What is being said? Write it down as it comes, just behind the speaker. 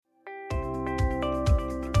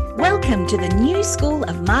Welcome to the New School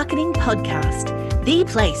of Marketing podcast, the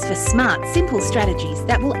place for smart, simple strategies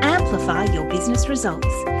that will amplify your business results.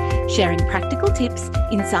 Sharing practical tips,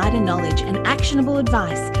 insider knowledge, and actionable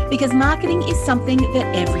advice because marketing is something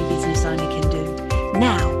that every business owner can do.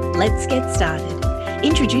 Now, let's get started.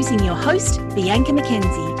 Introducing your host, Bianca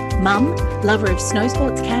McKenzie, mum, lover of snow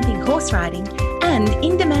sports, camping, horse riding, and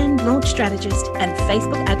in-demand launch strategist and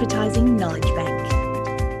Facebook advertising knowledge bank.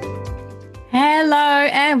 Hello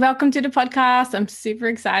and welcome to the podcast. I'm super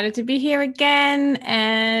excited to be here again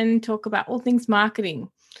and talk about all things marketing.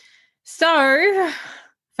 So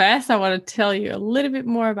first, I want to tell you a little bit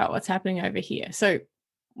more about what's happening over here. So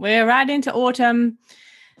we're right into autumn.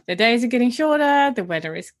 The days are getting shorter. The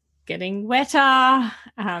weather is getting wetter.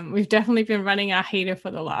 We've definitely been running our heater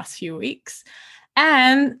for the last few weeks.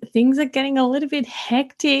 And things are getting a little bit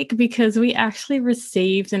hectic because we actually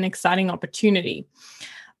received an exciting opportunity.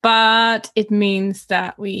 But it means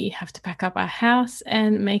that we have to pack up our house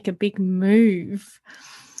and make a big move.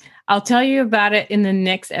 I'll tell you about it in the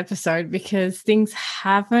next episode because things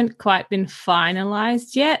haven't quite been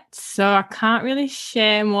finalized yet. So I can't really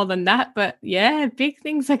share more than that. But yeah, big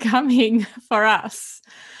things are coming for us.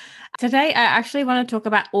 Today, I actually want to talk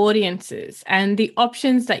about audiences and the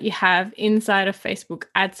options that you have inside of Facebook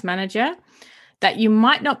Ads Manager that you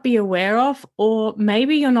might not be aware of, or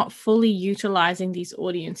maybe you're not fully utilizing these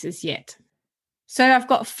audiences yet. So I've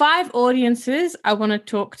got 5 audiences I want to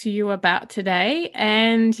talk to you about today.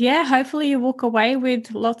 And yeah, hopefully you walk away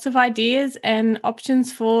with lots of ideas and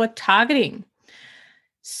options for targeting.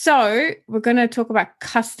 So we're going to talk about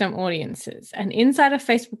custom audiences. And inside of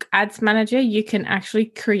Facebook Ads Manager, you can actually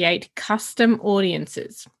create custom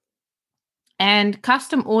audiences. And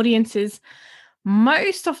custom audiences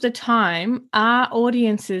most of the time are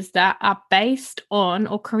audiences that are based on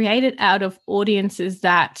or created out of audiences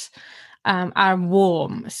that are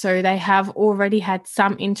warm. So they have already had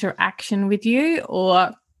some interaction with you, or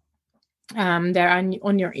they're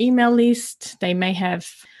on your email list. They may have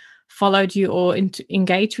followed you or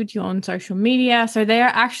engaged with you on social media. So they are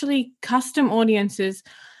actually custom audiences.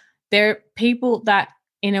 They're people that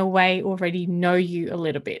in a way already know you a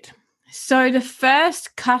little bit. So the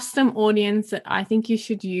first custom audience that I think you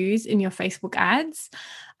should use in your Facebook ads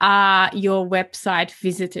are your website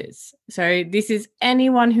visitors. So this is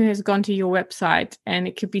anyone who has gone to your website, and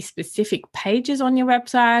it could be specific pages on your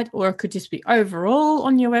website, or it could just be overall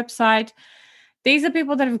on your website. These are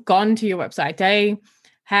people that have gone to your website. They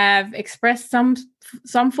have expressed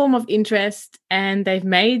some form of interest, and they've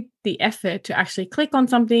made the effort to actually click on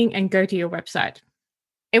something and go to your website.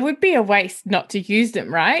 It would be a waste not to use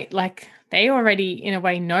them, right? Like they already in a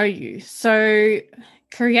way know you. So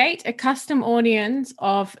create a custom audience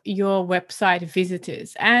of your website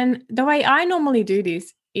visitors. And the way I normally do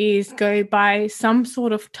this is go by some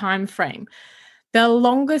sort of time frame. The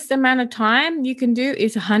longest amount of time you can do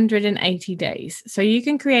is 180 days. So you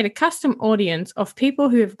can create a custom audience of people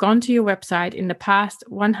who have gone to your website in the past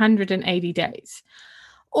 180 days.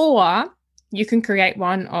 Or you can create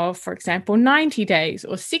one of, for example, 90 days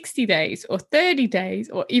or 60 days or 30 days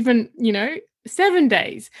or even, 7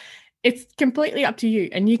 days. It's completely up to you.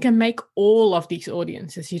 And you can make all of these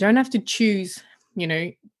audiences. You don't have to choose,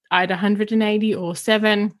 either 180 or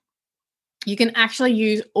 7. You can actually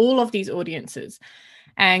use all of these audiences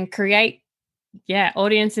and create,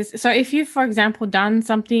 audiences. So if you've, for example, done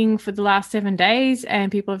something for the last 7 days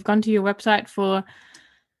and people have gone to your website for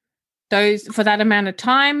that amount of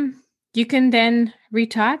time, you can then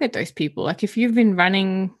retarget those people. Like if you've been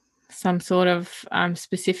running some sort of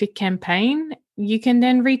specific campaign, you can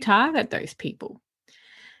then retarget those people.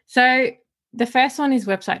 So the first one is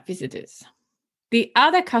website visitors. The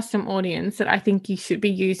other custom audience that I think you should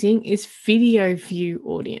be using is video view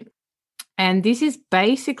audience. And this is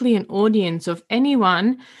basically an audience of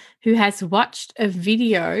anyone who has watched a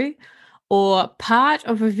video or part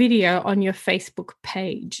of a video on your Facebook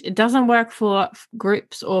page. It doesn't work for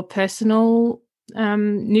groups or personal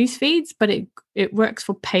news feeds, but it works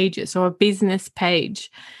for pages or a business page.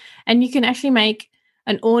 And you can actually make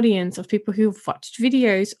an audience of people who've watched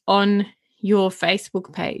videos on your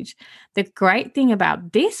Facebook page. The great thing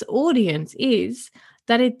about this audience is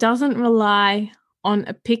that it doesn't rely on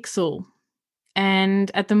a pixel. And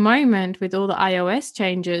at the moment, with all the iOS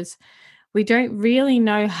changes, we don't really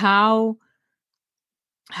know how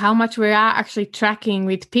much we are actually tracking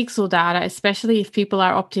with pixel data, especially if people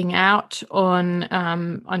are opting out on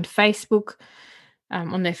Facebook,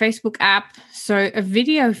 on their Facebook app. So a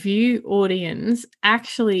video view audience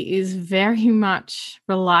actually is very much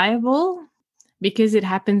reliable because it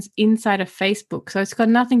happens inside of Facebook. So it's got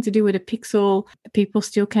nothing to do with a pixel. People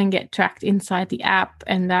still can get tracked inside the app,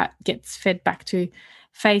 and that gets fed back to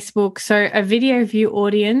Facebook. So a video view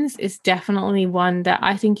audience is definitely one that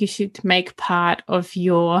I think you should make part of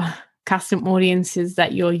your custom audiences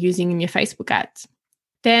that you're using in your Facebook ads.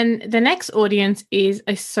 Then the next audience is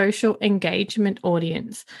a social engagement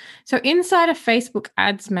audience. So inside of Facebook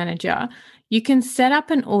Ads Manager, you can set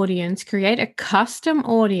up an audience, create a custom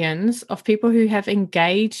audience of people who have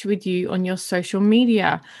engaged with you on your social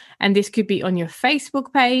media. And this could be on your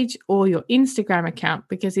Facebook page or your Instagram account,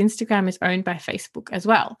 because Instagram is owned by Facebook as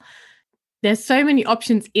well. There's so many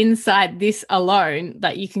options inside this alone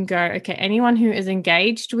that you can go, okay, anyone who is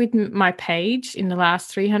engaged with my page in the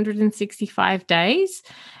last 365 days.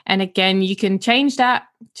 And again, you can change that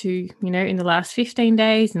to, in the last 15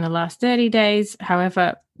 days, in the last 30 days,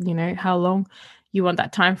 however, how long you want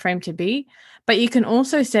that time frame to be. But you can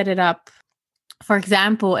also set it up, for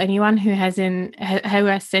example, anyone who has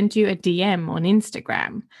sent you a DM on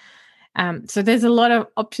Instagram. So there's a lot of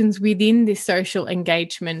options within this social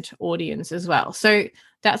engagement audience as well. So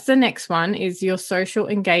that's the next one, is your social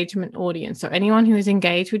engagement audience. So anyone who has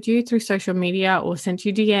engaged with you through social media or sent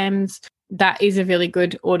you DMs, that is a really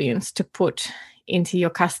good audience to put into your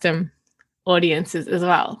custom audiences as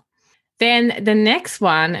well. Then the next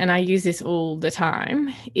one, and I use this all the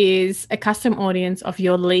time, is a custom audience of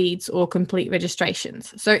your leads or complete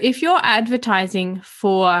registrations. So if you're advertising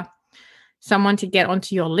for someone to get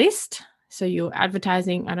onto your list, so you're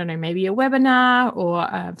advertising, maybe a webinar or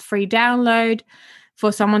a free download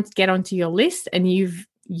for someone to get onto your list, and you've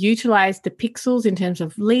utilized the pixels in terms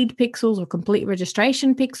of lead pixels or complete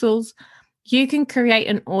registration pixels, you can create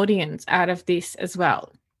an audience out of this as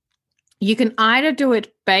well. You can either do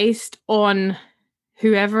it based on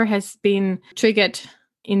whoever has been triggered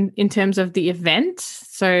in terms of the event,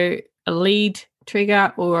 so a lead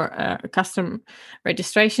trigger or a custom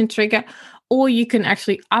registration trigger, or you can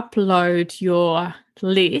actually upload your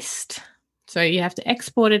list. So you have to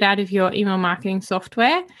export it out of your email marketing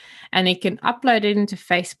software, and you can upload it into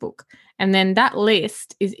Facebook. And then that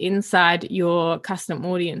list is inside your custom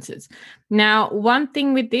audiences. Now, one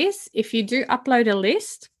thing with this, if you do upload a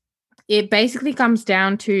list, it basically comes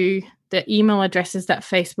down to the email addresses that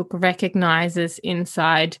Facebook recognizes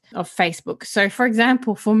inside of Facebook. So for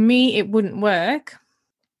example, for me, it wouldn't work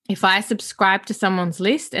if I subscribe to someone's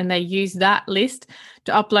list and they use that list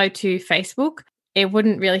to upload to Facebook. It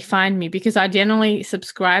wouldn't really find me, because I generally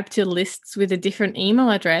subscribe to lists with a different email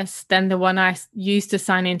address than the one I use to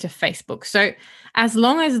sign into Facebook. So as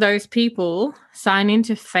long as those people sign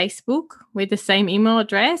into Facebook with the same email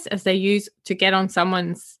address as they use to get on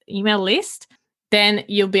someone's email list, then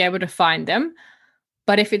you'll be able to find them.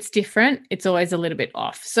 But if it's different, it's always a little bit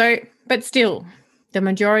off. So, but still, the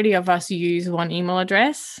majority of us use one email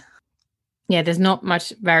address. Yeah, there's not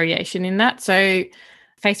much variation in that. So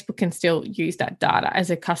Facebook can still use that data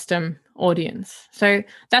as a custom audience. So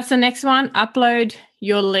that's the next one. Upload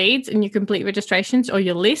your leads and your complete registrations or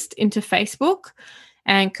your list into Facebook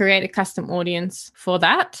and create a custom audience for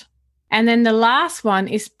that. And then the last one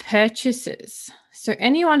is purchases. So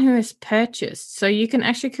anyone who has purchased. So you can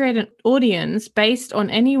actually create an audience based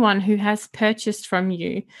on anyone who has purchased from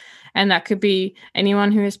you. And that could be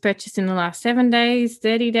anyone who has purchased in the last 7 days,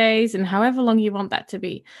 30 days, and however long you want that to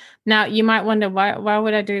be. Now, you might wonder, why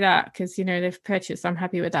would I do that? Because, they've purchased. I'm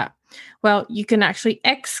happy with that. Well, you can actually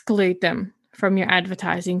exclude them from your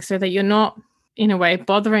advertising so that you're not, in a way,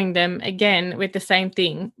 bothering them again with the same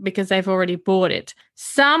thing because they've already bought it.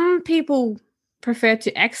 Some people prefer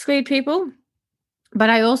to exclude people, but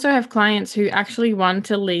I also have clients who actually want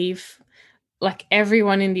to leave like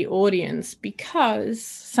everyone in the audience, because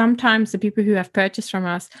sometimes the people who have purchased from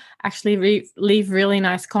us actually leave really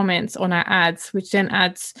nice comments on our ads, which then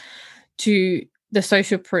adds to the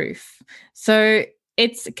social proof. So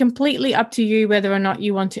it's completely up to you whether or not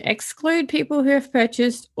you want to exclude people who have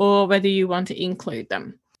purchased or whether you want to include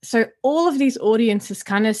them. So all of these audiences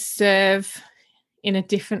kind of serve in a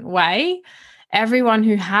different way. Everyone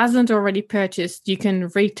who hasn't already purchased, you can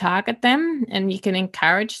retarget them and you can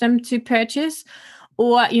encourage them to purchase.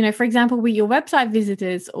 Or, for example, with your website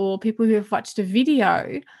visitors or people who have watched a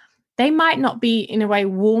video, they might not be, in a way,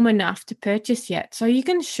 warm enough to purchase yet. So you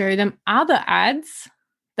can show them other ads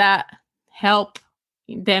that help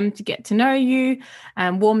them to get to know you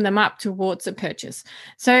and warm them up towards a purchase.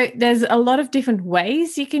 So there's a lot of different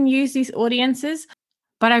ways you can use these audiences,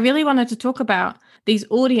 but I really wanted to talk about these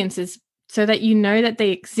audiences so that you know that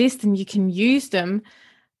they exist and you can use them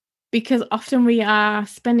because often we are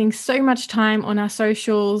spending so much time on our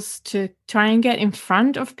socials to try and get in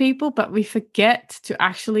front of people, but we forget to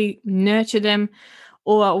actually nurture them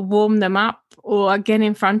or warm them up or get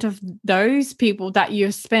in front of those people that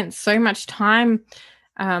you've spent so much time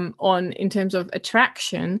on in terms of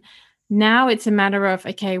attraction. Now it's a matter of,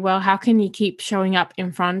 okay, well, how can you keep showing up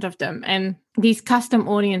in front of them? And these custom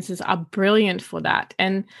audiences are brilliant for that.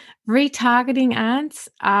 And retargeting ads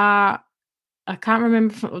are, I can't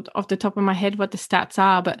remember off the top of my head what the stats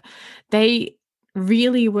are, but they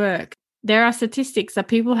really work. There are statistics that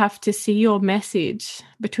people have to see your message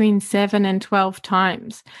between 7 and 12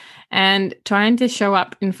 times, and trying to show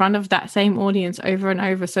up in front of that same audience over and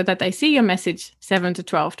over so that they see your message 7 to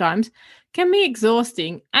 12 times can be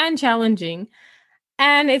exhausting and challenging.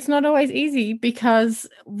 And it's not always easy because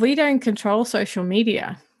we don't control social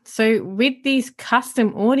media. So with these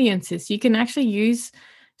custom audiences, you can actually use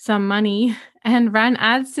some money and run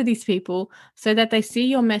ads to these people so that they see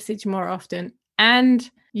your message more often and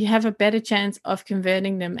you have a better chance of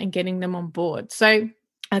converting them and getting them on board. So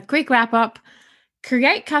a quick wrap up: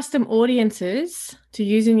 create custom audiences to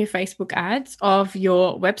use in your Facebook ads of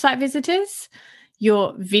your website visitors,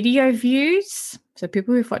 your video views, so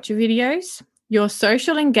people who've watched your videos, your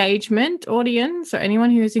social engagement audience, so anyone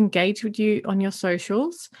who has engaged with you on your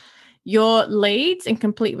socials, your leads and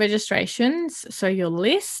complete registrations, so your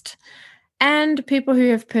list, and people who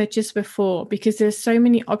have purchased before, because there's so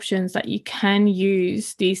many options that you can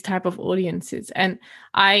use these type of audiences. And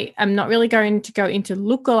I am not really going to go into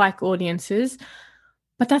lookalike audiences,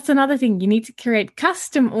 but that's another thing. You need to create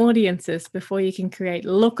custom audiences before you can create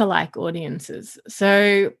lookalike audiences.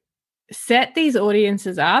 So set these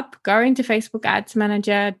audiences up, go into Facebook Ads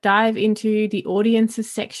Manager, dive into the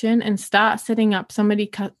audiences section and start setting up some of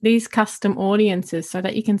these custom audiences so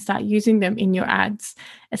that you can start using them in your ads,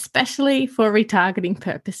 especially for retargeting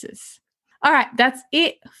purposes. All right, that's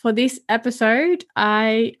it for this episode.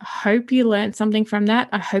 I hope you learned something from that.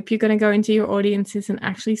 I hope you're going to go into your audiences and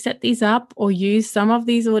actually set these up or use some of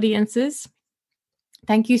these audiences.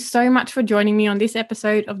 Thank you so much for joining me on this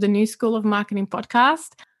episode of the New School of Marketing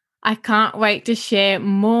podcast. I can't wait to share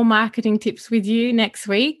more marketing tips with you next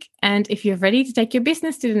week. And if you're ready to take your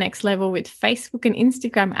business to the next level with Facebook and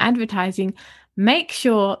Instagram advertising, make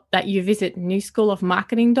sure that you visit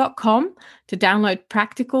newschoolofmarketing.com to download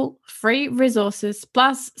practical free resources,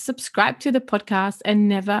 plus subscribe to the podcast and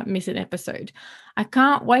never miss an episode. I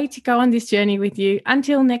can't wait to go on this journey with you.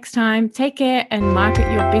 Until next time, take care and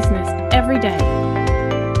market your business every day.